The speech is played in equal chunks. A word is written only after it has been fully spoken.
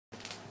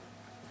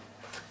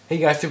Hey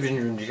guys, Super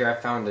Ninja here. I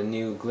found a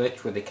new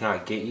glitch where they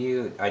cannot get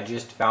you. I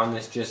just found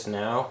this just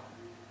now,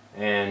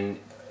 and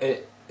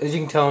as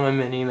you can tell on my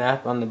mini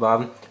map on the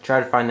bottom,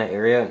 try to find that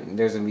area.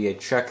 There's gonna be a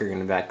truck you're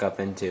gonna back up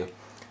into,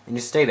 and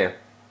just stay there.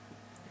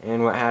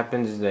 And what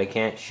happens is they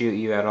can't shoot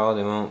you at all.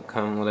 They won't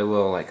come. Well, they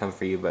will like come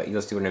for you, but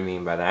you'll see what I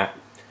mean by that.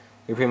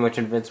 You're pretty much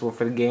invincible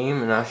for the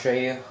game, and I'll show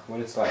you what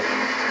it's like.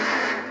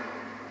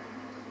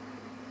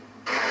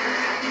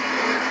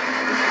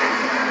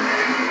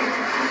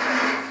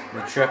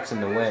 The truck's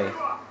in the way,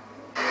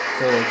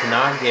 so they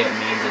cannot get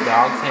me. The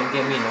dogs can't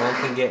get me. No one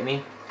can get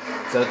me.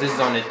 So if this is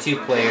on a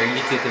 2-player, you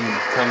two can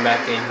come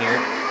back in here.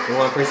 The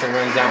one person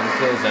runs out and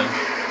kills them,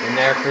 and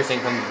the other person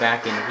comes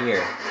back in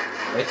here.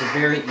 It's a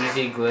very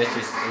easy glitch.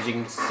 As you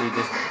can see,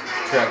 this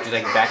truck just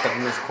like back up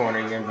in this corner.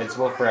 You're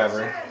invincible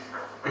forever.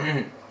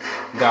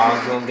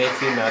 Dogs won't get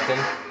you, nothing.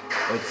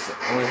 It's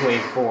only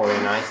wave 4,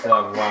 and I still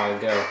have a while to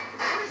go.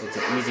 It's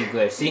an easy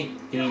glitch. See,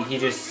 he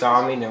just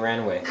saw me and then ran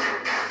away.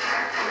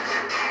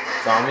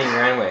 Saw me and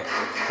ran away.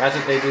 That's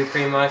what they do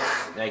pretty much.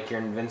 Like, you're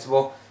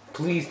invincible.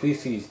 Please,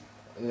 please, please.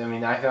 I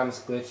mean, I found this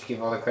glitch.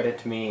 Give all the credit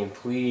to me, and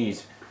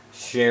please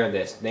share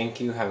this.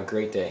 Thank you. Have a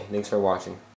great day. Thanks for watching.